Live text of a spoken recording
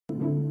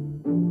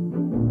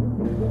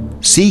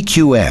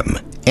CQM,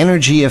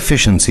 Energy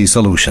Efficiency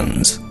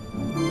Solutions.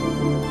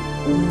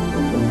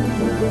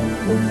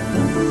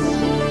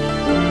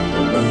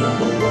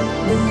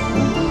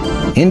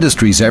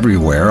 Industries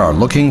everywhere are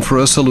looking for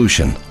a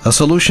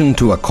solution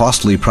to a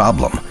costly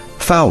problem,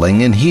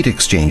 fouling in heat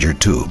exchanger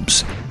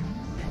tubes.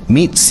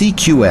 Meet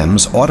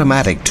CQM's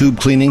automatic tube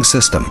cleaning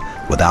system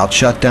without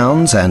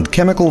shutdowns and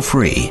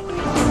chemical-free.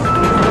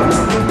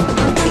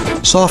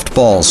 Soft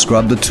balls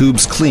scrub the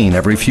tubes clean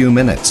every few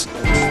minutes,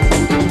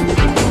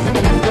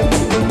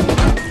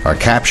 are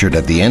captured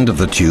at the end of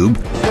the tube,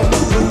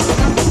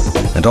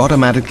 and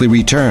automatically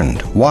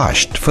returned,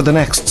 washed for the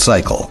next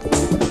cycle.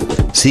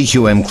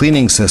 CQM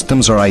cleaning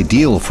systems are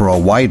ideal for a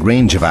wide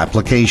range of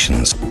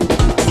applications.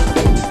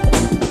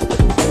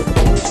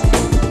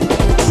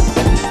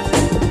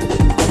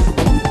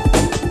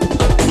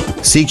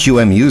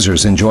 CQM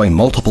users enjoy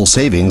multiple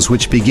savings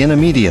which begin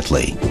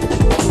immediately.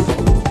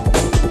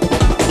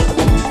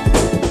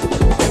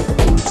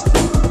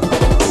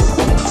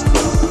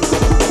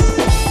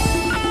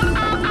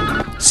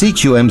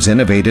 CQM's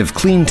innovative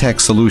clean tech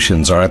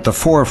solutions are at the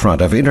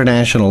forefront of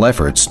international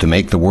efforts to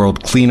make the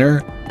world cleaner,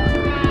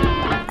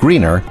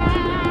 greener,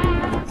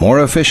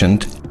 more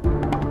efficient,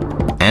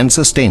 and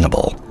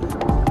sustainable.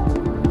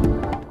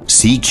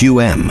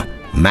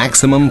 CQM,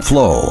 maximum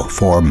flow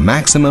for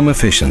maximum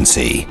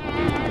efficiency.